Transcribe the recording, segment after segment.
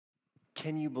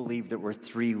Can you believe that we're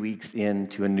 3 weeks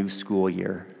into a new school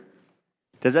year?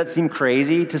 Does that seem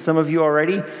crazy to some of you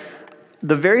already?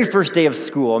 The very first day of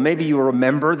school, maybe you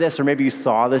remember this or maybe you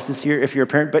saw this year if you're a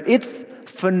parent, but it's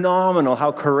phenomenal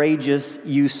how courageous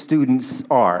you students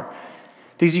are.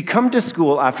 Because you come to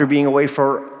school after being away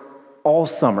for all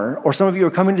summer, or some of you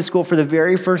are coming to school for the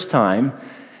very first time,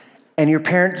 and your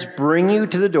parents bring you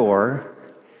to the door,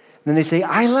 and then they say,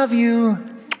 "I love you."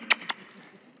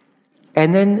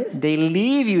 And then they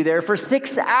leave you there for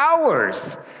 6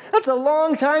 hours. That's a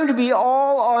long time to be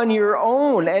all on your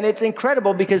own. And it's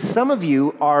incredible because some of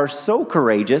you are so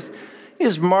courageous. You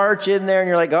just march in there and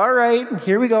you're like, all right,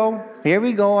 here we go. Here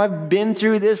we go. I've been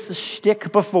through this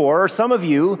shtick before. Or some of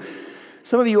you,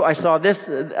 I saw this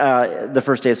the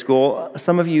first day of school.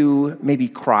 Some of you maybe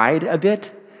cried a bit,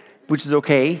 which is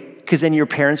okay, because then your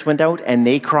parents went out and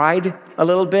they cried a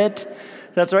little bit.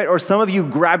 That's right. Or some of you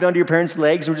grabbed onto your parents'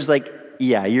 legs and were just like,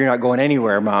 yeah, you're not going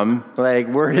anywhere, Mom. Like,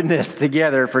 we're in this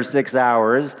together for 6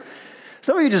 hours.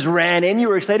 Some of you just ran in. You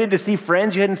were excited to see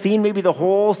friends you hadn't seen maybe the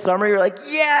whole summer. You're like,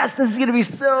 yes, this is going to be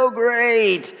so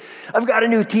great. I've got a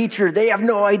new teacher. They have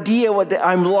no idea what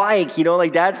I'm like.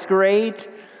 Like, that's great.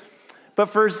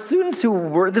 But for students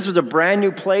this was a brand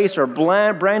new place or a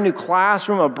brand new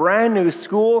classroom, a brand new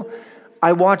school,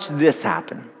 I watched this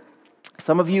happen.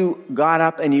 Some of you got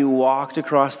up and you walked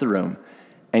across the room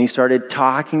and you started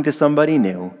talking to somebody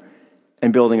new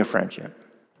and building a friendship.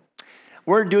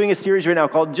 We're doing a series right now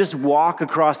called Just Walk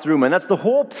Across the Room. And that's the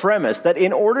whole premise, that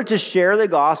in order to share the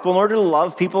gospel, in order to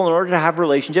love people, in order to have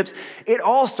relationships, it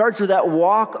all starts with that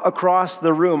walk across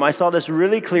the room. I saw this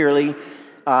really clearly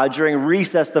during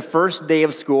recess, the first day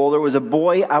of school. There was a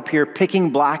boy up here picking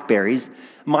blackberries.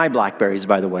 My blackberries,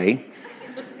 by the way.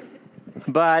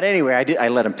 But anyway, I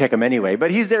let him pick them anyway.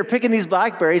 But he's there picking these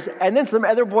blackberries, and then some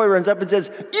other boy runs up and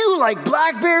says, "You like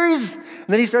blackberries?" And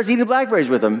then he starts eating blackberries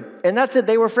with them. And that's it.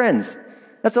 They were friends.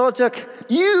 That's all it took.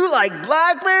 "You like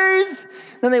blackberries?"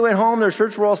 Then they went home. Their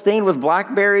shirts were all stained with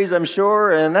blackberries, I'm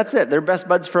sure. And that's it. They're best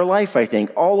buds for life, I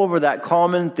think, all over that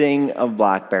common thing of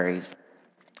blackberries.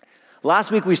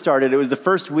 Last week it was the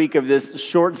first week of this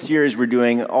short series we're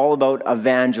doing all about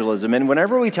evangelism. And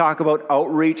whenever we talk about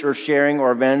outreach or sharing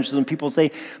or evangelism, people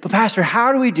say, "But Pastor,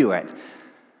 how do we do it?"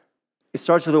 It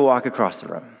starts with a walk across the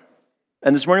room.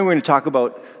 And this morning we're going to talk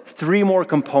about 3 more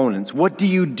components. What do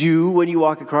you do when you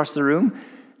walk across the room?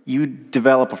 You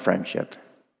develop a friendship.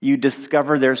 You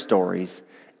discover their stories,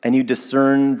 and you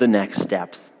discern the next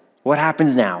steps. What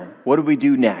happens now? What do we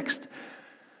do next?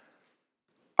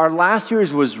 Our last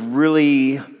series was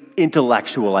really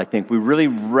intellectual, I think. We really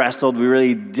wrestled. We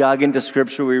really dug into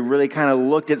Scripture. We really kind of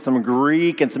looked at some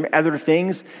Greek and some other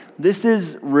things. This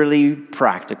is really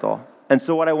practical. And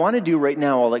so what I want to do right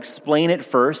now, I'll explain it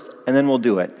first, and then we'll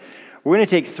do it. We're going to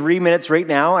take 3 minutes right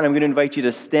now, and I'm going to invite you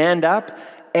to stand up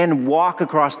and walk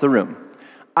across the room.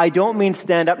 I don't mean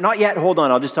stand up. Not yet. Hold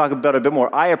on. I'll just talk about it a bit more.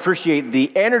 I appreciate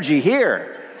the energy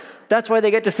here. That's why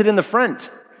they get to sit in the front,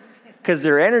 because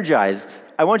they're energized.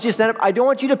 I want you to stand up. I don't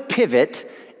want you to pivot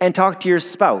and talk to your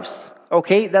spouse.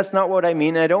 Okay? That's not what I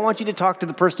mean. And I don't want you to talk to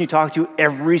the person you talk to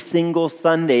every single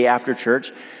Sunday after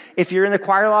church. If you're in the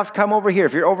choir loft, come over here.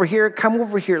 If you're over here, come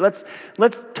over here. Let's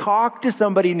talk to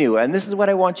somebody new. And this is what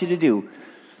I want you to do.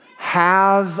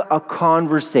 Have a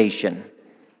conversation.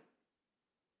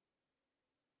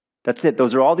 That's it.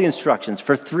 Those are all the instructions.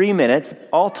 For 3 minutes,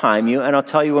 I'll time you, and I'll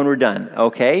tell you when we're done.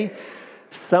 Okay?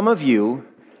 Some of you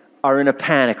are in a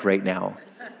panic right now.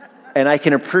 And I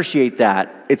can appreciate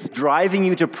that. It's driving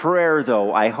you to prayer,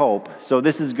 though, I hope. So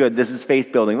this is good. This is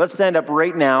faith building. Let's stand up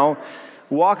right now,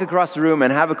 walk across the room,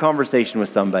 and have a conversation with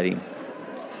somebody.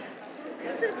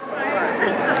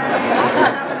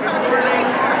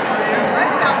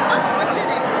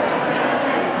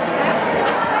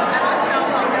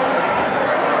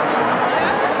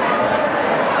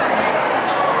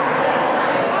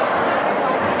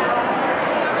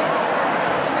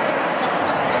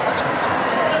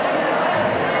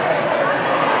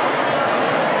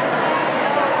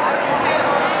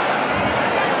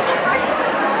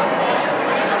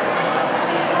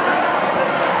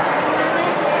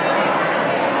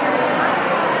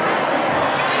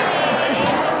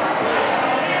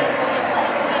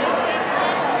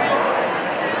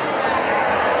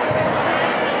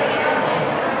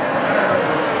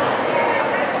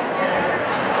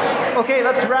 Okay,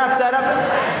 let's wrap that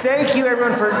up. Thank you,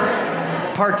 everyone, for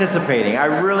participating. I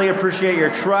really appreciate your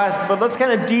trust, but let's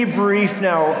kind of debrief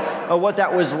now what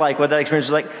that was like, what that experience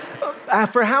was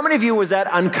like. For how many of you was that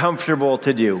uncomfortable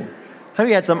to do? How many of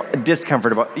you had some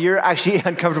discomfort about it? You're actually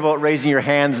uncomfortable at raising your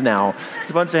hands now. There's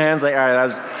a bunch of hands like, all right,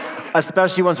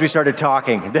 especially once we started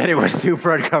talking, that it was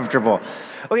super uncomfortable.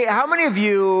 Okay, how many of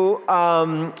you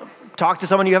talked to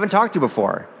someone you haven't talked to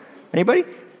before? Anybody?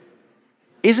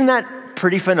 Isn't that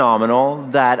pretty phenomenal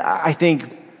that I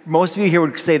think most of you here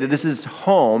would say that this is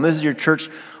home, this is your church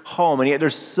home, and yet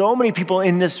there's so many people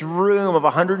in this room of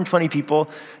 120 people,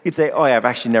 you'd say, oh yeah, I've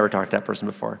actually never talked to that person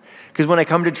before. Because when I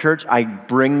come to church, I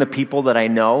bring the people that I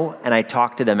know, and I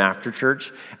talk to them after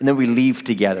church, and then we leave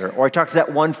together. Or I talk to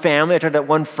that one family, I talk to that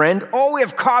one friend, oh, we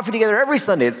have coffee together every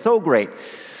Sunday, it's so great.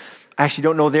 I actually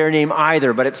don't know their name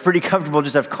either, but it's pretty comfortable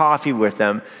just to have coffee with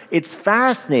them. It's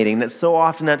fascinating that so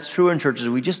often that's true in churches.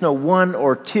 We just know one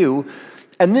or two.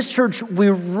 And this church, we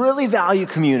really value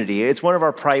community. It's one of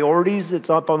our priorities.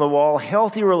 It's up on the wall.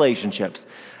 Healthy relationships.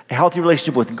 A healthy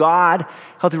relationship with God,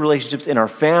 healthy relationships in our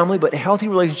family, but healthy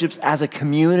relationships as a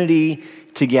community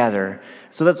together.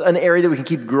 So that's an area that we can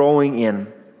keep growing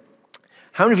in.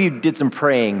 How many of you did some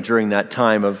praying during that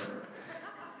time of,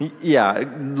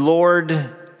 Lord,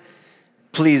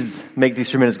 please make these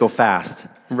 3 minutes go fast,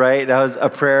 right? That was a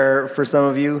prayer for some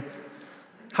of you.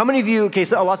 How many of you, okay,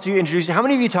 so lots of you introduced, how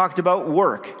many of you talked about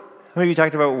work? How many of you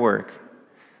talked about work?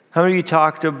 How many of you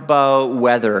talked about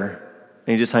weather?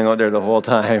 And you just hung out there the whole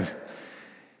time?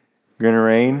 Gonna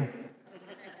rain?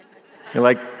 You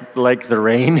like the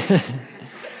rain?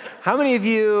 How many of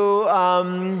you, I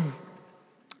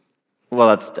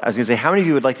was going to say, how many of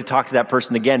you would like to talk to that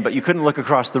person again, but you couldn't look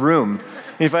across the room?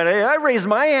 And you find, hey, I raised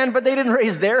my hand, but they didn't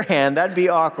raise their hand. That'd be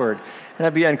awkward.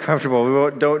 That'd be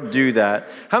uncomfortable. Don't do that.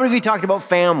 How many of you talked about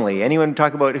family? Anyone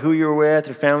talk about who you're with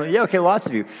or family? Yeah, okay, lots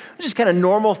of you. Just kind of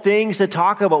normal things to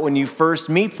talk about when you first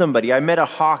meet somebody. I met a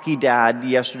hockey dad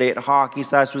yesterday at hockey.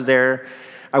 Sas was there.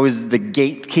 I was the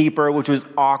gatekeeper, which was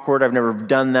awkward. I've never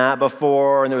done that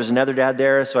before. And there was another dad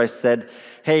there, so I said,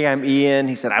 hey, I'm Ian.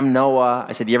 He said, I'm Noah.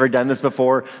 I said, you ever done this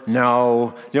before?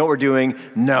 No. You know what we're doing?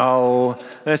 No.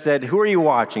 And I said, who are you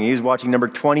watching? He was watching number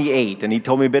 28, and he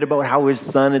told me a bit about how his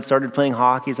son had started playing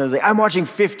hockey. So I was like, I'm watching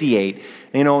 58.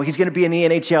 And, he's going to be in the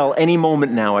NHL any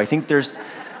moment now.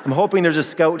 I'm hoping there's a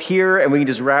scout here, and we can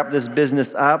just wrap this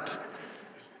business up.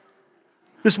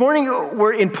 This morning,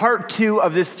 we're in part 2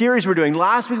 of this series we're doing.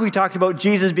 Last week, we talked about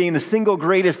Jesus being the single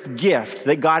greatest gift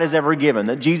that God has ever given,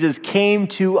 that Jesus came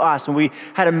to us, and we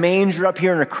had a manger up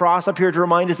here and a cross up here to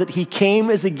remind us that he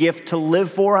came as a gift to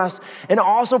live for us, and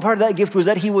also part of that gift was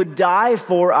that he would die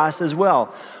for us as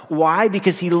well. Why?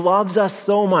 Because he loves us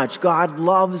so much. God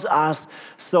loves us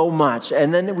so much.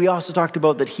 And then we also talked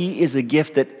about that he is a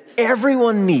gift that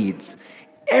everyone needs.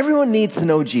 Everyone needs to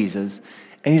know Jesus.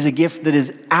 And he's a gift that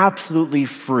is absolutely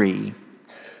free.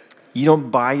 You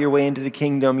don't buy your way into the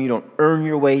kingdom. You don't earn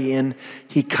your way in.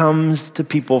 He comes to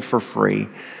people for free.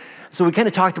 So we kind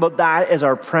of talked about that as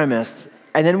our premise.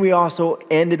 And then we also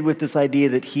ended with this idea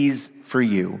that he's for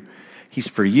you. He's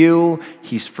for you.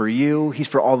 He's for you. He's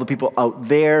for all the people out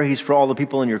there. He's for all the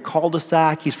people in your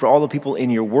cul-de-sac. He's for all the people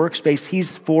in your workspace.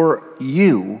 He's for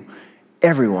you,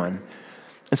 everyone.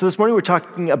 And so this morning we're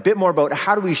talking a bit more about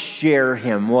how do we share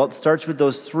him. Well, it starts with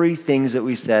those 3 things that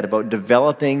we said about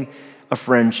developing a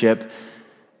friendship,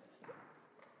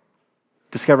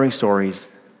 discovering stories,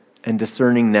 and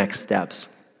discerning next steps.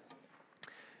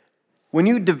 When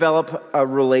you develop a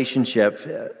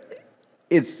relationship,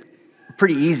 it's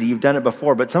pretty easy. You've done it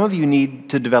before, but some of you need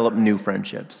to develop new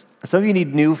friendships. Some of you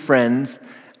need new friends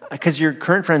because your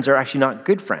current friends are actually not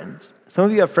good friends. Some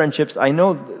of you have friendships, I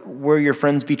know, where your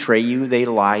friends betray you, they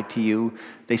lie to you,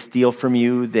 they steal from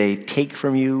you, they take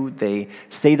from you, they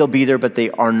say they'll be there, but they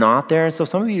are not there. So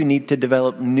some of you need to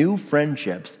develop new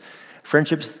friendships,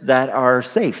 friendships that are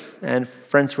safe, and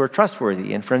friends who are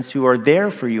trustworthy, and friends who are there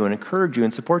for you and encourage you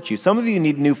and support you. Some of you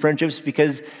need new friendships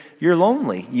because you're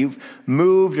lonely. You've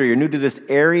moved, or you're new to this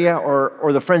area,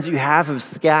 or the friends that you have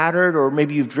scattered, or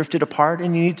maybe you've drifted apart,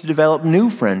 and you need to develop new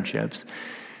friendships.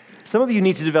 Some of you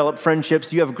need to develop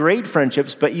friendships. You have great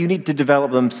friendships, but you need to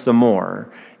develop them some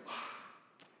more.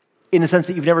 In the sense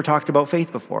that you've never talked about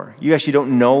faith before. You actually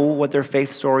don't know what their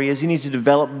faith story is. You need to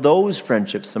develop those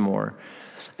friendships some more.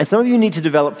 And some of you need to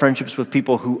develop friendships with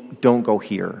people who don't go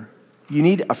here. You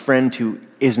need a friend who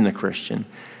isn't a Christian.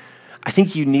 I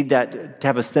think you need that to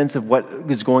have a sense of what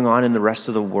is going on in the rest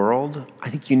of the world. I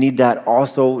think you need that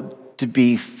also to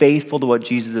be faithful to what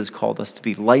Jesus has called us, to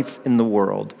be lights in the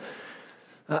world.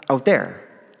 Out there.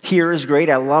 Here is great.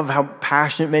 I love how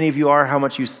passionate many of you are, how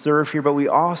much you serve here, but we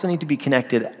also need to be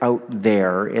connected out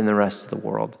there in the rest of the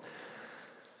world.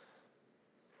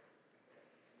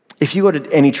 If you go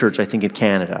to any church, I think in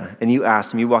Canada, and you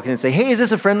ask them, you walk in and say, hey, is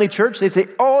this a friendly church? They say,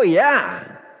 oh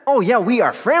yeah, we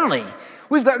are friendly.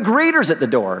 We've got graders at the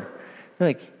door. You're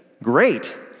like, great.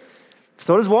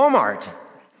 So does Walmart.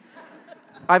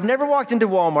 I've never walked into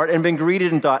Walmart and been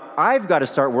greeted and thought, I've got to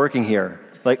start working here.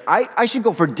 Like, I should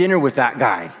go for dinner with that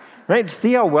guy, right?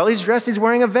 See how well he's dressed? He's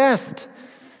wearing a vest.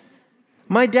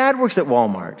 My dad works at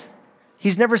Walmart.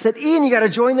 He's never said, Ian, you got to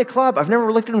join the club. I've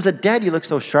never looked at him and said, Dad, you look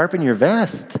so sharp in your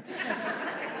vest.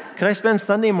 Can I spend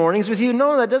Sunday mornings with you?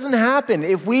 No, that doesn't happen.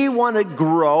 If we want to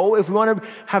grow, if we want to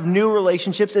have new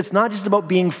relationships, it's not just about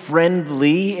being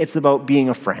friendly, it's about being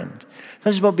a friend. It's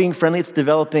not just about being friendly, it's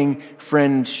developing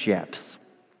friendships.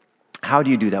 How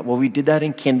do you do that? Well, we did that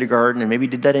in kindergarten, and maybe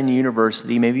you did that in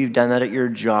university, maybe you've done that at your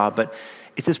job, but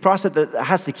it's this process that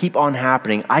has to keep on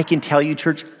happening. I can tell you,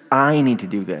 church, I need to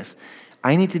do this.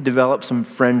 I need to develop some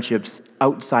friendships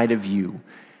outside of you.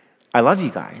 I love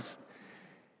you guys.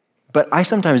 But I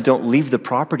sometimes don't leave the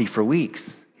property for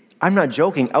weeks. I'm not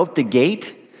joking. Out the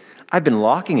gate, I've been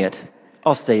locking it.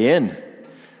 I'll stay in.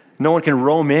 No one can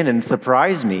roam in and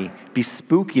surprise me, be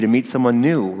spooky to meet someone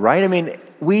new, right? I mean,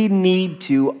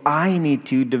 I need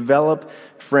to develop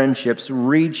friendships,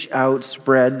 reach out,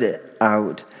 spread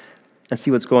out, and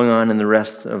see what's going on in the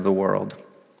rest of the world.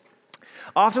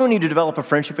 Often when you develop a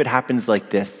friendship, it happens like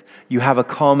this. You have a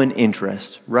common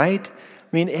interest, right? I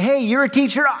mean, hey, you're a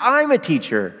teacher, I'm a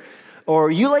teacher.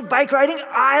 Or you like bike riding,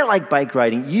 I like bike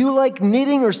riding. You like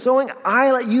knitting or sewing,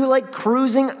 you like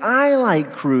cruising, I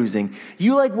like cruising.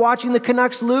 You like watching the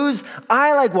Canucks lose,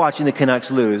 I like watching the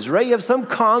Canucks lose, right? You have some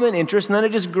common interest and then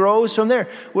it just grows from there.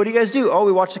 What do you guys do? Oh,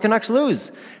 we watch the Canucks lose.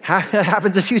 It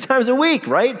happens a few times a week,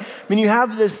 right? I mean, you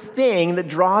have this thing that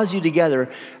draws you together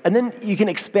and then you can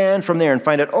expand from there and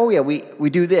find out, oh yeah, we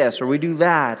do this or we do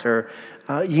that, or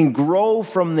you can grow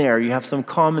from there. You have some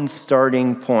common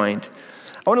starting point.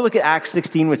 I want to look at Acts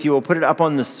 16 with you. We'll put it up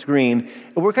on the screen.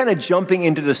 We're kind of jumping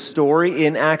into the story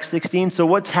in Acts 16. So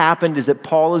what's happened is that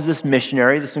Paul is this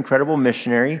missionary, this incredible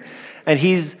missionary, and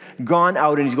he's gone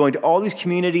out and he's going to all these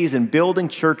communities and building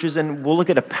churches, and we'll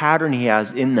look at a pattern he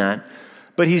has in that.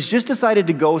 But he's just decided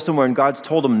to go somewhere, and God's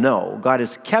told him no. God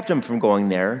has kept him from going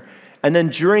there. And then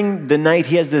during the night,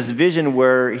 he has this vision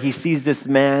where he sees this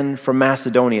man from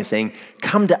Macedonia saying,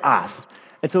 come to us.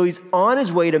 And so he's on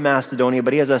his way to Macedonia,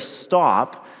 but he has a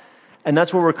stop, and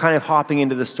that's where we're kind of hopping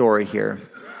into the story here.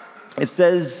 It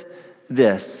says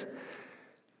this: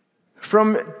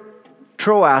 from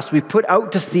Troas, we put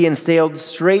out to sea and sailed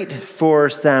straight for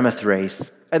Samothrace.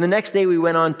 And the next day we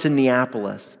went on to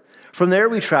Neapolis. From there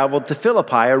we traveled to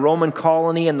Philippi, a Roman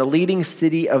colony and the leading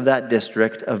city of that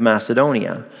district of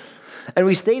Macedonia. And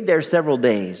we stayed there several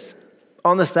days.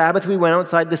 On the Sabbath, we went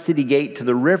outside the city gate to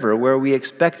the river where we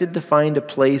expected to find a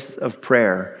place of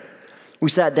prayer. We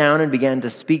sat down and began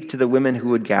to speak to the women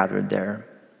who had gathered there.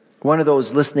 One of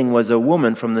those listening was a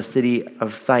woman from the city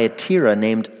of Thyatira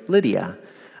named Lydia,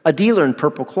 a dealer in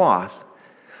purple cloth.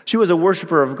 She was a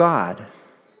worshiper of God.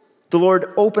 The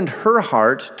Lord opened her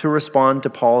heart to respond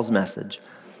to Paul's message.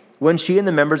 When she and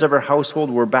the members of her household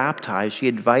were baptized, she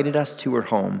invited us to her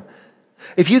home.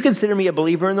 If you consider me a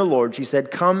believer in the Lord, she said,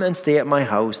 come and stay at my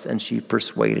house, and she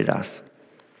persuaded us.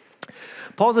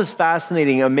 Paul's this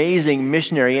fascinating, amazing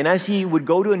missionary, and as he would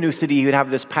go to a new city, he would have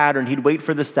this pattern. He'd wait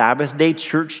for the Sabbath day,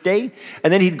 church day,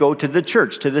 and then he'd go to the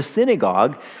church, to the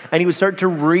synagogue, and he would start to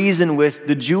reason with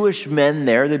the Jewish men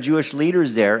there, the Jewish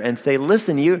leaders there, and say,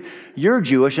 listen, you're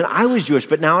Jewish, and I was Jewish,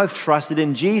 but now I've trusted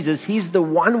in Jesus. He's the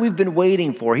one we've been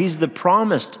waiting for. He's the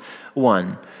promised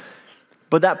one.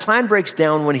 But that plan breaks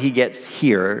down when he gets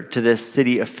here to this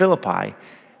city of Philippi,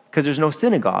 because there's no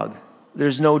synagogue,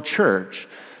 there's no church.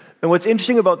 And what's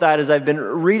interesting about that is I've been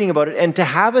reading about it, and to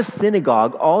have a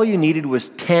synagogue, all you needed was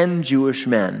 10 Jewish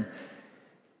men.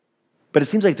 But it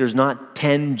seems like there's not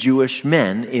 10 Jewish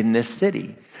men in this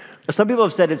city. Some people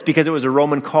have said it's because it was a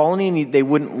Roman colony and they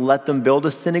wouldn't let them build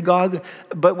a synagogue.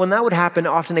 But when that would happen,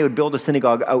 often they would build a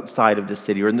synagogue outside of the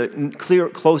city or in the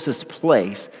closest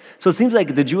place. So it seems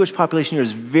like the Jewish population here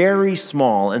is very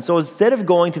small. And so instead of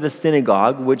going to the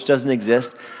synagogue, which doesn't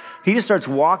exist, he just starts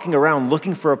walking around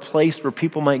looking for a place where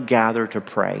people might gather to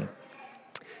pray.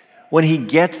 When he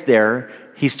gets there,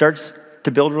 he starts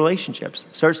to build relationships,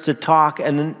 starts to talk.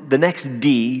 And then the next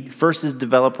D, first is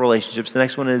develop relationships. The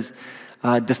next one is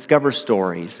discover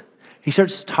stories. He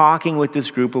starts talking with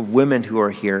this group of women who are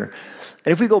here.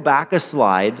 And if we go back a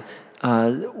slide,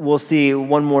 we'll see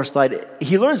one more slide.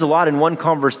 He learns a lot in one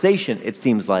conversation, it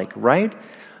seems like, right?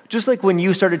 Just like when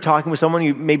you started talking with someone,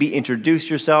 you maybe introduced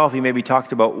yourself, you maybe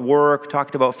talked about work,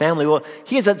 talked about family. Well,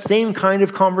 he has that same kind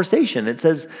of conversation. It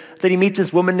says that he meets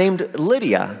this woman named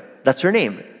Lydia. That's her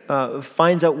name.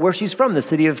 Finds out where she's from, the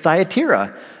city of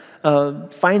Thyatira.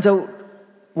 Finds out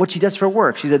what she does for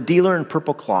work. She's a dealer in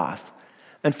purple cloth.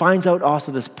 And finds out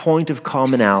also this point of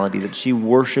commonality, that she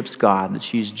worships God, that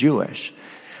she's Jewish.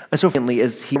 And so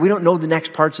we don't know the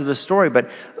next parts of the story, but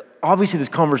obviously this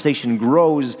conversation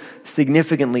grows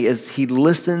significantly as he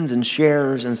listens and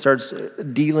shares and starts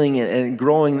dealing and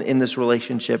growing in this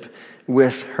relationship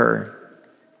with her.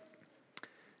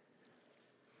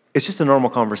 It's just a normal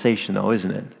conversation though,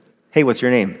 isn't it? Hey, what's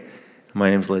your name? My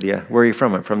name's Lydia. Where are you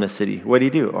from? I'm from this city. What do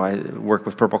you do? Oh, I work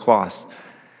with Purple Cloths.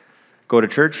 Go to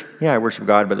church? Yeah, I worship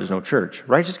God, but there's no church,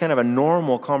 right? Just kind of a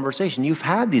normal conversation. You've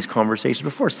had these conversations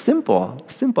before. Simple.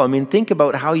 I mean, think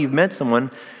about how you've met someone.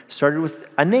 Started with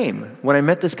a name. When I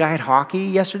met this guy at hockey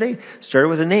yesterday, started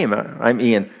with a name. I'm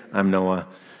Ian. I'm Noah.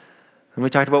 And we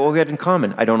talked about what we had in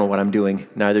common. I don't know what I'm doing.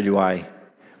 Neither do I.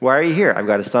 Why are you here? I've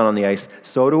got a son on the ice.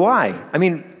 So do I. I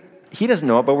mean, he doesn't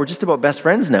know it, but we're just about best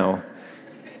friends now.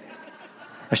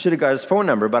 I should have got his phone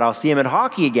number, but I'll see him at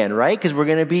hockey again, right? Because we're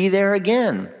going to be there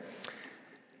again.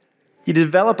 You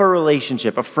develop a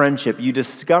relationship, a friendship. You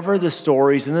discover the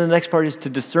stories, and then the next part is to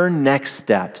discern next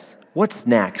steps. What's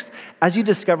next? As you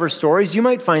discover stories, you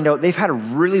might find out they've had a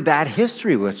really bad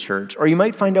history with church, or you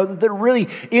might find out that they're really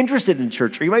interested in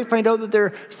church, or you might find out that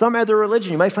they're some other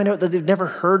religion. You might find out that they've never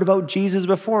heard about Jesus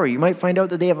before. You might find out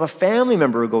that they have a family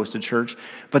member who goes to church,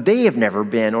 but they have never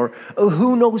been, or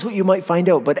who knows what you might find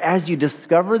out. But as you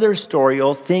discover their story,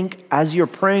 you'll think, as you're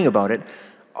praying about it,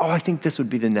 I think this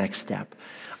would be the next step.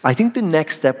 I think the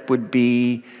next step would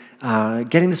be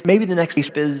getting this. Maybe the next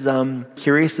step is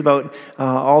curious about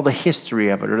all the history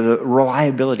of it or the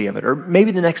reliability of it. Or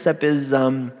maybe the next step is,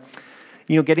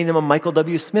 getting them a Michael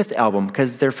W. Smith album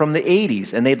because they're from the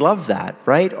 80s and they'd love that,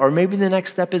 right? Or maybe the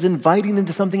next step is inviting them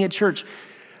to something at church.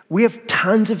 We have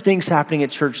tons of things happening at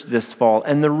church this fall.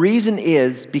 And the reason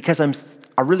is because I'm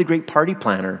a really great party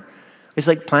planner. It's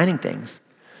like planning things.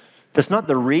 That's not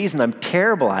the reason. I'm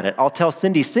terrible at it. I'll tell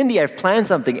Cindy, I've planned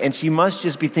something, and she must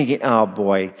just be thinking, oh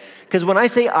boy. Because when I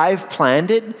say I've planned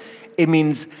it, it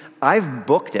means I've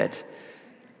booked it,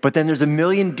 but then there's a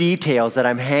million details that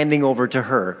I'm handing over to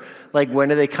her. Like,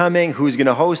 when are they coming? Who's going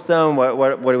to host them?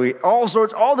 What do we, all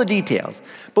the details.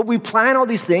 But we plan all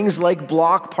these things like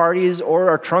block parties or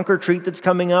our trunk or treat that's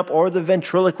coming up or the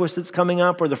ventriloquist that's coming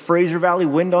up or the Fraser Valley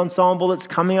Wind Ensemble that's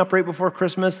coming up right before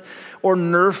Christmas or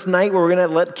Nerf night where we're going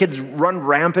to let kids run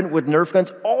rampant with Nerf guns.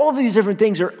 All of these different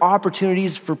things are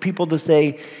opportunities for people to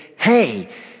say, hey,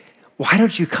 why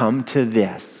don't you come to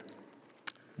this?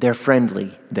 They're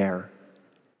friendly there.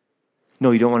 No,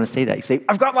 you don't want to say that. You say,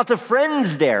 I've got lots of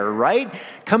friends there, right?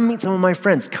 Come meet some of my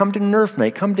friends. Come to Nerf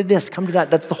night. Come to this. Come to that.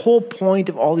 That's the whole point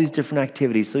of all these different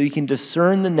activities. So you can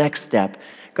discern the next step.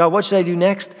 God, what should I do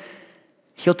next?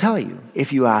 He'll tell you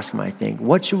if you ask him, I think.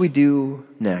 What should we do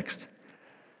next?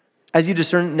 As you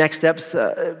discern next steps,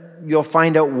 you'll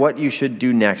find out what you should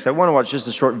do next. I want to watch just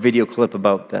a short video clip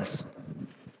about this.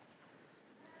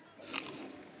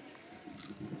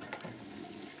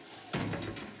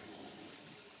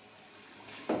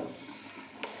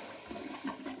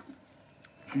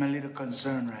 I'm a little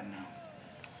concerned right now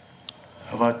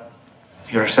about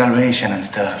your salvation and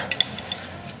stuff.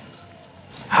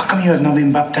 How come you have not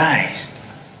been baptized?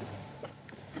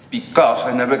 Because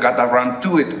I never got around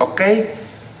to it, okay?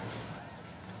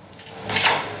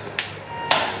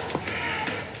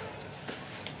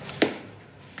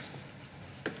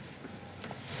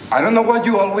 I don't know why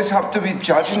you always have to be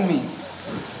judging me.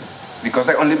 Because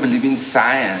I only believe in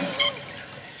science.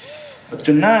 But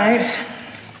tonight,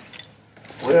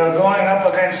 we are going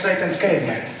up against Satan's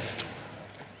caveman.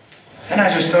 And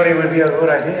I just thought it would be a good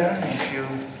idea if you...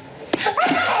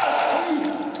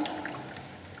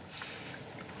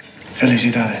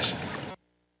 Felicidades.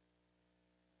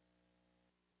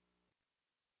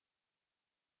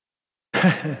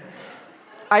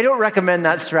 I don't recommend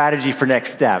that strategy for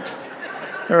next steps,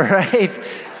 right?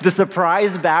 The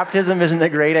surprise baptism isn't a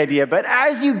great idea, but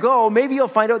as you go, maybe you'll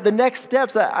find out the next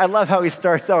steps. I love how he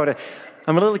starts out.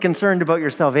 I'm a little concerned about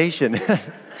your salvation.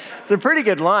 It's a pretty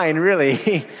good line,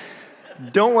 really.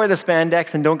 Don't wear the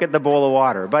spandex and don't get the bowl of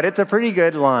water. But it's a pretty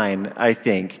good line, I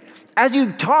think. As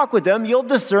you talk with them, you'll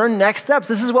discern next steps.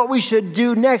 This is what we should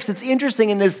do next. It's interesting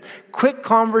in this quick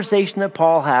conversation that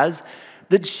Paul has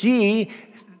that she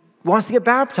wants to get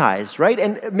baptized, right?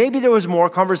 And maybe there was more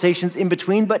conversations in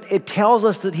between, but it tells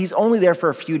us that he's only there for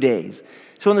a few days.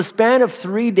 So in the span of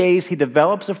 3 days, he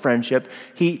develops a friendship.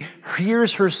 He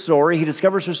hears her story. He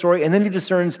discovers her story. And then he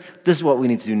discerns, this is what we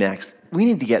need to do next. We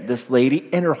need to get this lady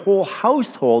and her whole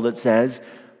household, it says,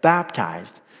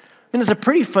 baptized. And it's a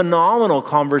pretty phenomenal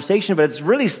conversation, but it's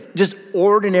really just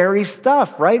ordinary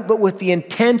stuff, right? But with the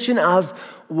intention of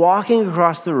walking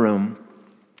across the room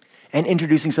and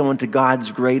introducing someone to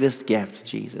God's greatest gift,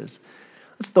 Jesus.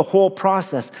 That's the whole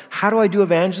process. How do I do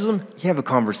evangelism? You have a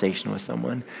conversation with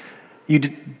someone. You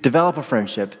develop a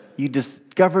friendship. You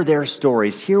discover their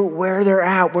stories, hear where they're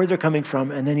at, where they're coming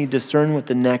from, and then you discern what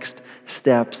the next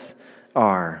steps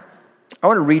are. I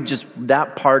want to read just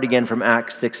that part again from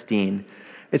Acts 16.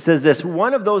 It says this: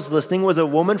 one of those listening was a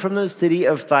woman from the city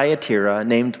of Thyatira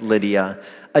named Lydia,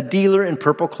 a dealer in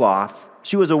purple cloth.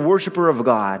 She was a worshiper of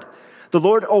God. The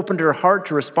Lord opened her heart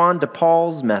to respond to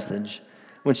Paul's message.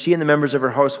 When she and the members of her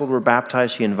household were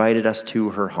baptized, she invited us to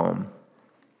her home.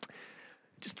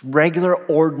 Just regular,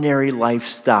 ordinary life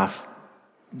stuff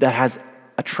that has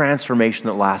a transformation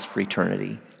that lasts for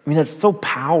eternity. I mean, that's so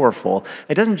powerful.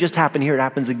 It doesn't just happen here. It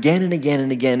happens again and again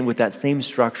and again with that same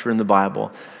structure in the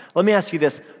Bible. Let me ask you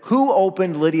this. Who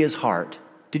opened Lydia's heart?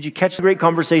 Did you catch the great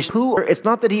conversation? It's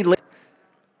not that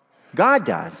God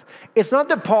does. It's not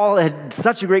that Paul had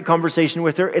such a great conversation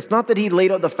with her. It's not that he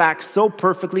laid out the facts so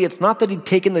perfectly. It's not that he'd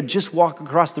taken the just walk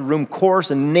across the room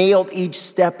course and nailed each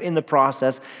step in the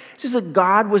process. It's just that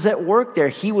God was at work there.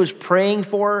 He was praying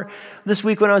for her. This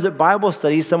week when I was at Bible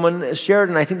study, someone shared,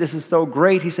 and I think this is so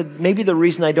great, he said, maybe the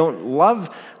reason I don't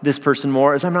love this person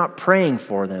more is I'm not praying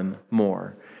for them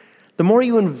more. The more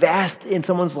you invest in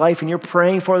someone's life and you're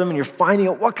praying for them and you're finding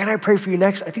out, what can I pray for you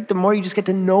next? I think the more you just get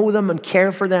to know them and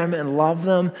care for them and love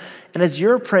them. And as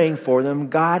you're praying for them,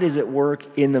 God is at work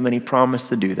in them, and he promised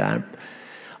to do that.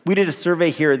 We did a survey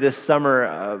here this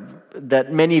summer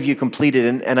that many of you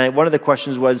completed, and one of the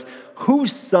questions was,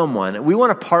 who's someone, we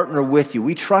want to partner with you.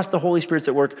 We trust the Holy Spirit's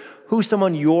at work. Who's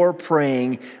someone you're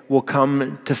praying will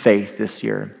come to faith this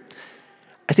year?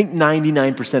 I think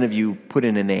 99% of you put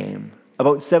in a name.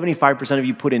 About 75% of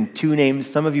you put in 2 names.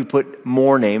 Some of you put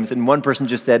more names. And one person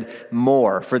just said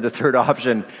more for the third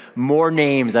option. More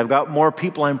names. I've got more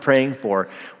people I'm praying for.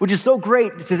 Which is so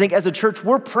great to think as a church,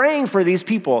 we're praying for these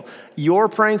people. You're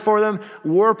praying for them.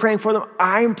 We're praying for them.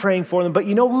 I'm praying for them. But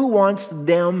you know who wants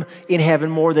them in heaven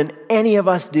more than any of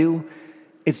us do?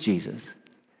 It's Jesus.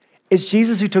 It's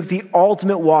Jesus who took the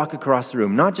ultimate walk across the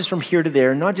room, not just from here to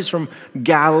there, not just from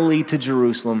Galilee to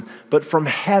Jerusalem, but from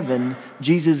heaven.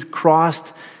 Jesus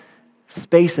crossed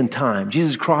space and time.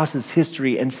 Jesus crosses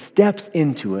history and steps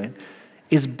into it,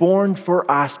 is born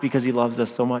for us because he loves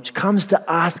us so much, comes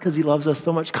to us because he loves us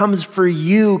so much, comes for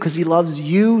you because he loves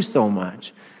you so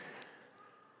much.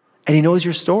 And he knows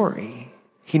your story.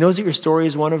 He knows that your story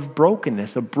is one of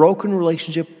brokenness, a broken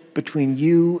relationship between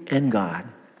you and God.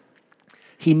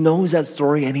 He knows that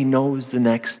story, and he knows the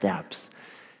next steps.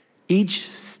 Each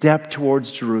step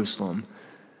towards Jerusalem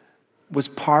was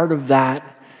part of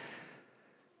that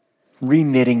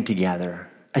reknitting together.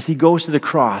 As he goes to the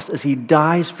cross, as he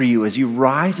dies for you, as he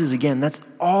rises again, that's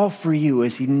all for you,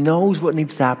 as he knows what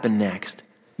needs to happen next.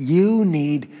 You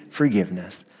need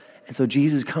forgiveness. And so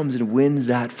Jesus comes and wins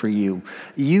that for you.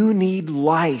 You need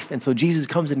life. And so Jesus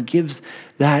comes and gives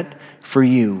that for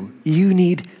you. You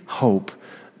need hope.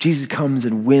 Jesus comes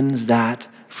and wins that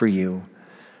for you.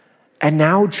 And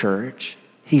now, church,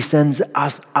 he sends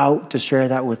us out to share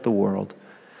that with the world.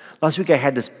 Last week I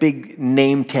had this big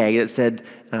name tag that said,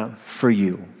 for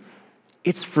you.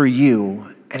 It's for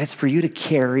you, and it's for you to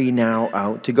carry now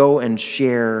out, to go and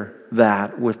share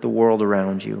that with the world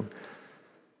around you.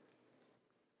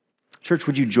 Church,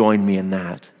 would you join me in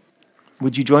that?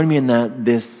 Would you join me in that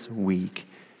this week?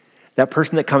 That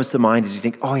person that comes to mind as you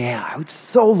think, oh yeah, I would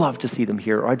so love to see them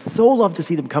here, or I'd so love to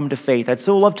see them come to faith. I'd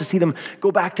so love to see them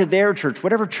go back to their church,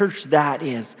 whatever church that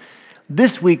is.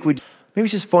 This week, maybe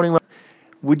it's just phoning up,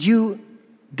 would you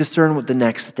discern what the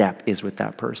next step is with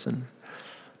that person?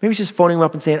 Maybe it's just phoning them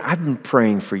up and saying, I've been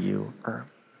praying for you. Or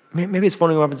maybe it's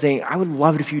phoning them up and saying, I would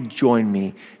love it if you'd join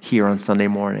me here on Sunday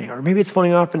morning. Or maybe it's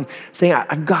phoning them up and saying,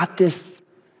 I've got this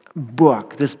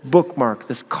book, this bookmark,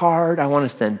 this card I want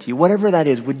to send to you. Whatever that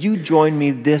is, would you join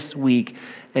me this week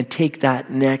and take that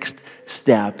next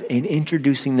step in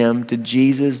introducing them to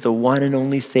Jesus, the one and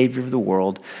only Savior of the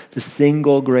world, the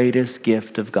single greatest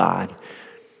gift of God?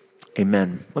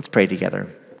 Amen. Let's pray together.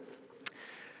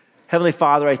 Heavenly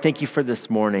Father, I thank you for this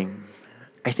morning.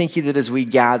 I thank you that as we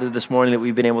gather this morning that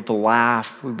we've been able to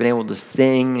laugh, we've been able to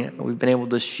sing, we've been able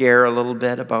to share a little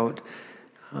bit about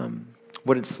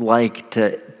what it's like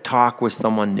to talk with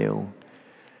someone new.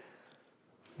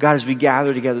 God, as we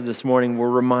gather together this morning, we're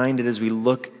reminded as we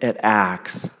look at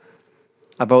Acts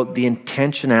about the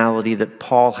intentionality that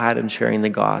Paul had in sharing the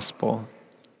gospel.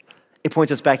 It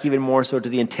points us back even more so to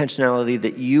the intentionality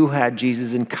that you had,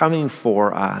 Jesus, in coming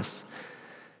for us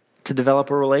to develop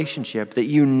a relationship, that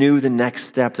you knew the next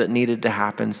step that needed to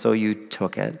happen, so you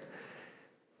took it.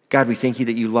 God, we thank you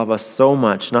that you love us so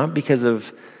much, not because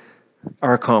of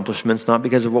our accomplishments, not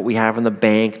because of what we have in the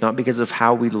bank, not because of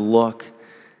how we look,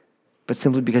 but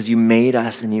simply because you made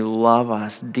us and you love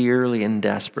us dearly and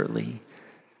desperately.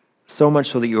 so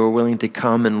much so that you are willing to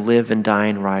come and live and die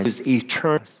and rise. It's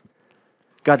eternal.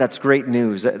 God, that's great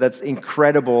news. That's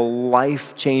incredible,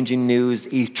 life-changing news,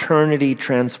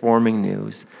 eternity-transforming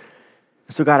news.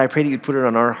 So God, I pray that you'd put it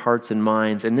on our hearts and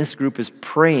minds, and this group is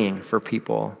praying for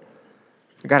people.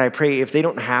 God, I pray if they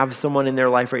don't have someone in their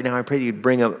life right now, I pray that you'd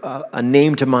bring a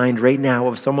name to mind right now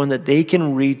of someone that they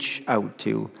can reach out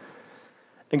to.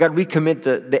 And God, we commit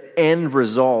the end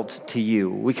result to you.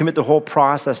 We commit the whole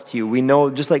process to you. We know,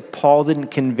 just like Paul didn't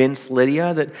convince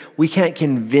Lydia, that we can't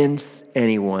convince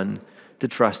anyone to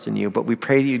trust in you, but we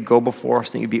pray that you'd go before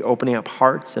us, and you'd be opening up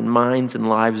hearts and minds and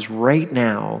lives right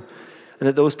now, and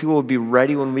that those people would be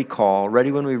ready when we call,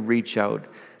 ready when we reach out,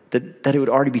 that it would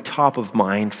already be top of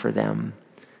mind for them.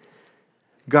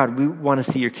 God, we want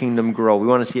to see your kingdom grow. We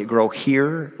want to see it grow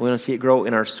here. We want to see it grow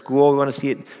in our school. We want to see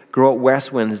it grow at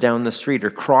Westwinds down the street, or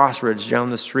Crossridge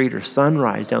down the street, or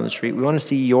Sunrise down the street. We want to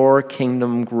see your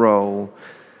kingdom grow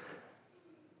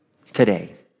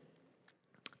today.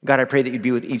 God, I pray that you'd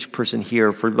be with each person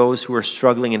here. For those who are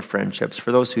struggling in friendships,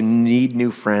 for those who need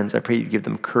new friends, I pray you'd give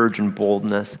them courage and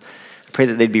boldness. I pray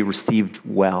that they'd be received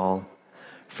well.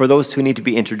 For those who need to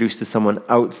be introduced to someone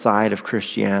outside of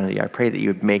Christianity, I pray that you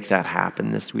would make that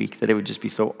happen this week, that it would just be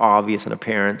so obvious and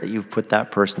apparent that you've put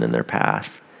that person in their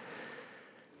path.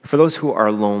 For those who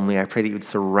are lonely, I pray that you would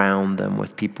surround them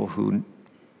with people who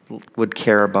would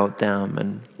care about them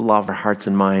and love their hearts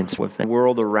and minds with the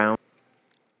world around.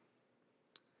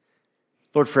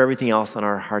 Lord, for everything else on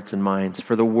our hearts and minds,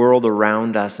 for the world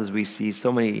around us as we see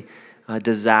so many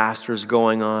disasters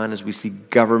going on, as we see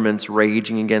governments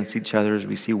raging against each other, as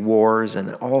we see wars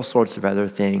and all sorts of other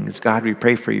things. God, we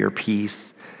pray for your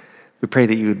peace. We pray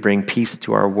that you would bring peace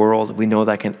to our world. We know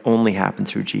that can only happen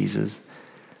through Jesus.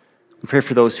 We pray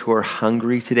for those who are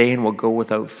hungry today and will go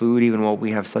without food, even while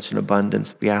we have such an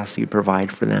abundance. We ask that you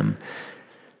provide for them.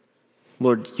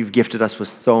 Lord, you've gifted us with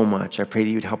so much. I pray that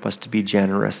you'd help us to be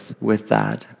generous with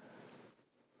that.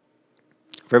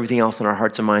 For everything else in our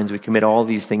hearts and minds, we commit all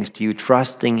these things to you,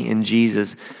 trusting in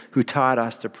Jesus, who taught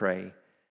us to pray.